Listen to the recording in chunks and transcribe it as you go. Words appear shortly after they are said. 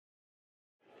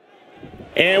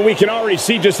And we can already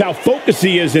see just how focused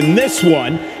he is in this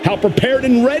one, how prepared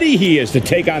and ready he is to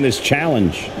take on this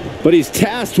challenge. But he's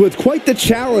tasked with quite the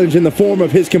challenge in the form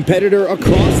of his competitor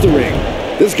across the ring.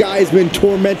 This guy has been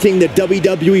tormenting the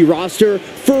WWE roster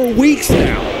for weeks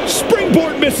now.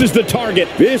 Springboard misses the target.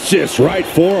 Vicious right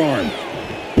forearm.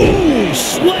 Boom!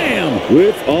 Slam!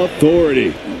 With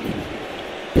authority.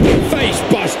 Face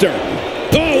buster.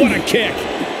 Oh, what a kick.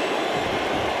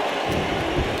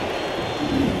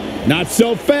 Not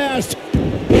so fast.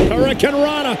 Hurricane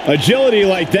Rana. Agility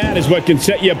like that is what can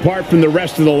set you apart from the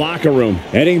rest of the locker room.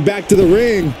 Heading back to the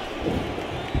ring.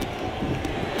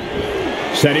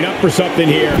 Setting up for something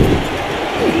here.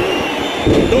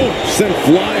 Oh, sent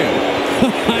flying.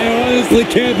 I honestly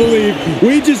can't believe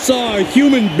we just saw a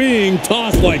human being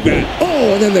tossed like that.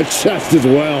 Oh, and then the chest as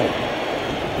well.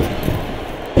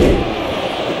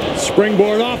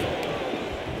 Springboard off.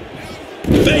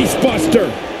 Face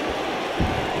buster.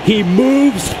 He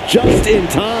moves just in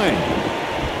time.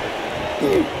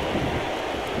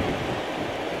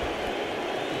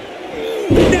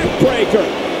 Neck breaker.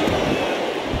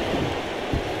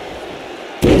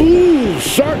 Ooh,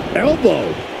 sharp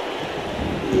elbow.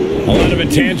 A lot of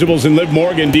intangibles in Liv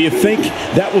Morgan. Do you think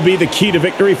that will be the key to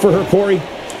victory for her, Corey?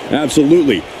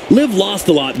 Absolutely. Liv lost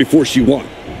a lot before she won.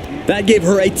 That gave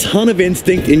her a ton of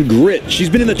instinct and grit. She's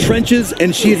been in the trenches,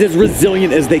 and she is as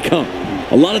resilient as they come.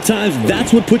 A lot of times,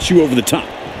 that's what puts you over the top.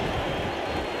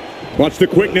 Watch the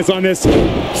quickness on this.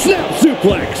 Snap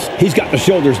suplex. He's got the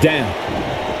shoulders down.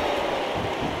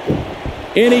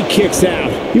 And he kicks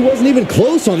out. He wasn't even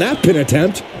close on that pin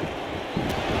attempt.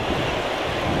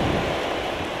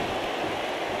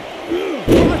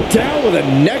 Brought down with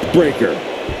a neck breaker.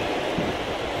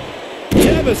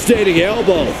 Devastating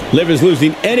elbow. Liv is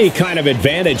losing any kind of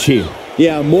advantage here.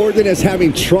 Yeah, Morgan is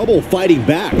having trouble fighting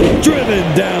back.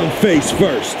 Driven down face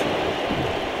first.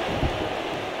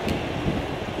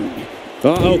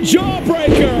 Uh-oh.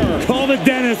 Jawbreaker! Call the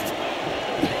dentist.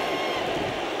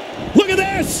 Look at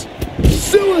this!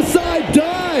 Suicide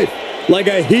dive! Like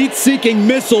a heat-seeking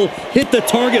missile, hit the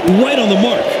target right on the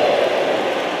mark.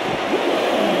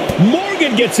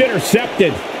 Morgan gets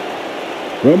intercepted.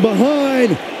 From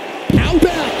behind.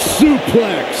 Back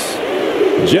suplex.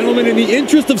 Gentlemen, in the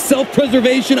interest of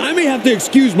self-preservation, I may have to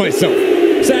excuse myself.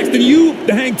 Saxton, you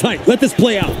hang tight. Let this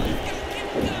play out.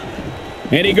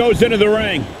 And he goes into the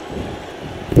ring.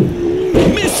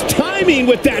 Missed timing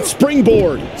with that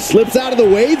springboard. Slips out of the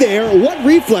way there. What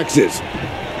reflexes?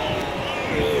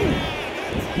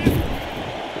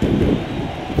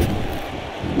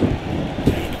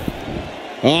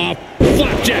 Oh,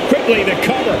 flapjack quickly to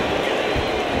cover.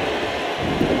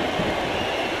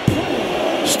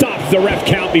 Stops the ref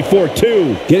count before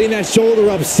 2. Getting that shoulder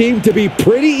up seemed to be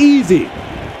pretty easy.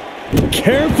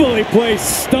 Carefully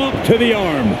placed stomp to the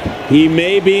arm. He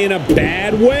may be in a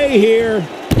bad way here.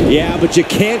 Yeah, but you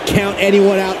can't count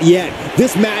anyone out yet.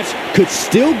 This match could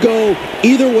still go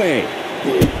either way.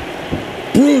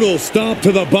 Brutal stomp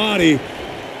to the body.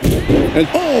 And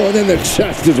then the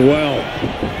chest as well.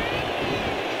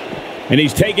 And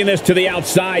he's taking this to the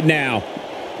outside now.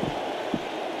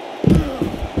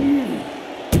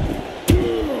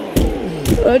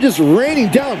 Just raining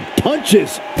down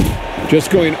punches.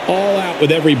 Just going all out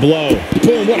with every blow.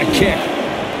 Boom, what a kick.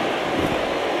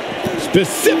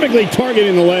 Specifically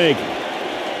targeting the leg.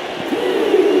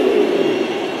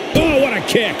 Oh, what a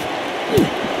kick.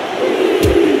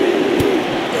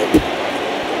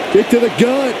 Kick to the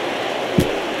gut.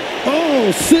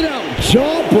 Oh, sit out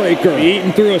jawbreaker.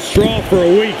 Eating through a straw for a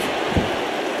week.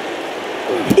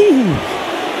 Ooh.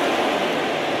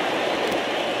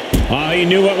 Oh, he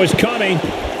knew what was coming.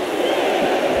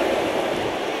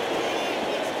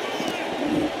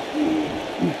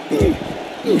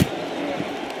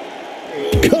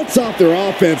 Cuts off their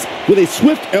offense with a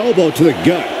swift elbow to the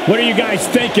gut. What are you guys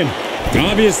thinking?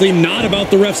 Obviously not about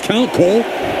the ref's count, Cole.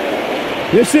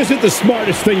 This isn't the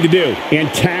smartest thing to do.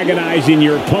 Antagonizing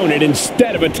your opponent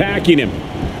instead of attacking him.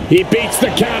 He beats the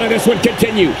count and this one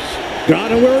continues.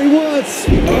 Got him where he wants.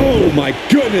 Oh my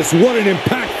goodness, what an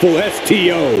impactful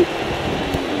STO.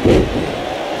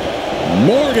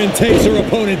 Morgan takes her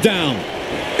opponent down.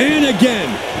 And again,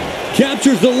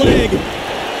 captures the leg.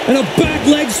 And a back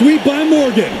leg sweep by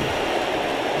Morgan.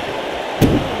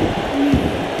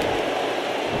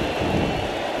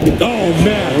 Oh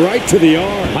man, right to the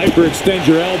arm. Hyperextend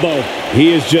your elbow.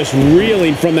 He is just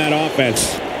reeling from that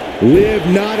offense. Liv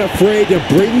not afraid to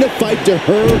bring the fight to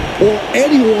her or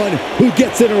anyone who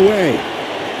gets in her way.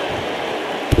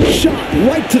 Shot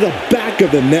right to the back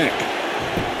of the neck.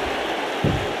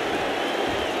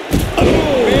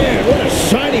 Oh man, what a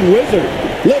shining wizard.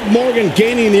 Liv Morgan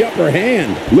gaining the upper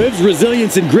hand. Liv's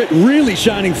resilience and grit really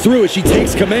shining through as she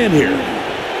takes command here.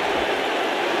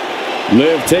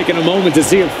 Liv taking a moment to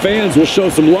see if fans will show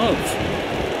some love.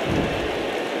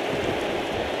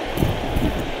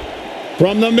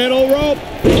 From the middle rope.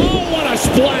 Oh, what a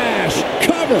splash.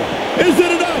 Cover. Is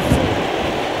it enough?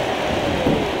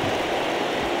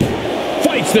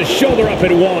 Fights the shoulder up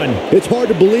at one. It's hard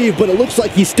to believe, but it looks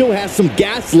like he still has some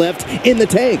gas left in the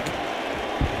tank.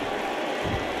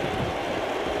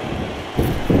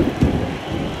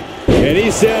 And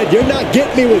he said, "You're not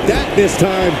getting me with that this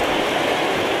time."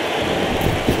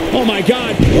 Oh, my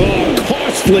God. Oh,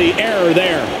 costly error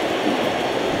there.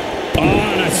 Oh,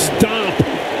 and a stomp.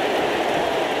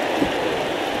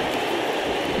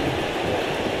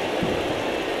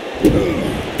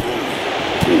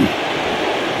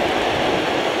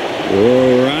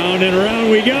 Oh, round and round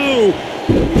we go.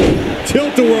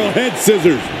 Tilt-a-whirl head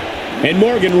scissors. And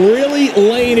Morgan really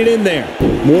laying it in there.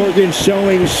 Morgan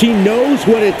showing she knows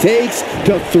what it takes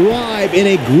to thrive in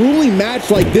a grueling match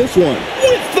like this one.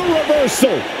 With the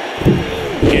reversal.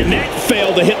 And that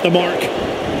failed to hit the mark.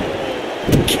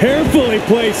 Carefully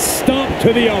placed stomp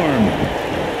to the arm.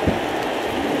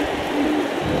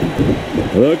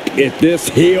 Look at this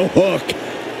heel hook.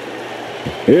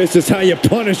 This is how you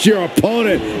punish your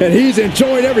opponent, and he's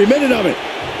enjoying every minute of it.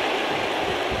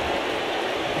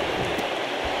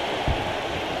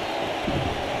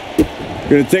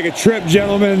 Gonna take a trip,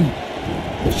 gentlemen.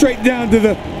 Straight down to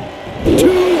the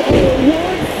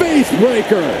 201 face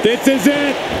breaker. This is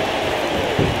it.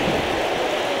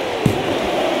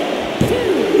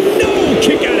 No,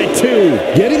 kick out at two.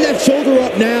 Getting that shoulder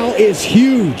up now is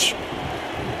huge.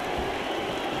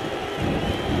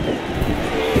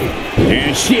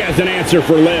 And she has an answer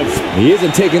for Liv. He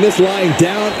isn't taking this lying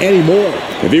down anymore.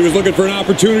 If he was looking for an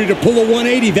opportunity to pull a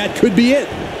 180, that could be it.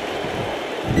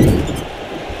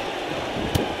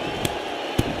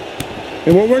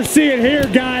 And what we're seeing here,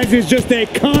 guys, is just a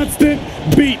constant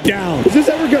beatdown. Is this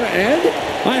ever going to end?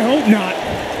 I hope not.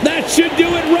 That should do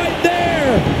it right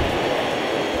there.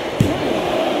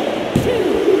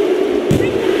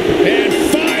 And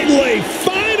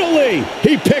finally,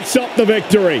 he picks up the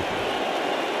victory.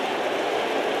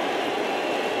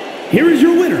 Here is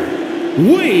your winner,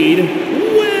 Wade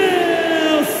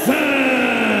Wilson.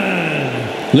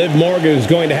 Liv Morgan is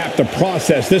going to have to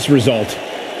process this result.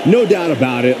 No doubt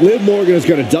about it. Liv Morgan is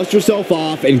going to dust herself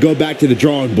off and go back to the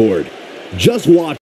drawing board. Just watch.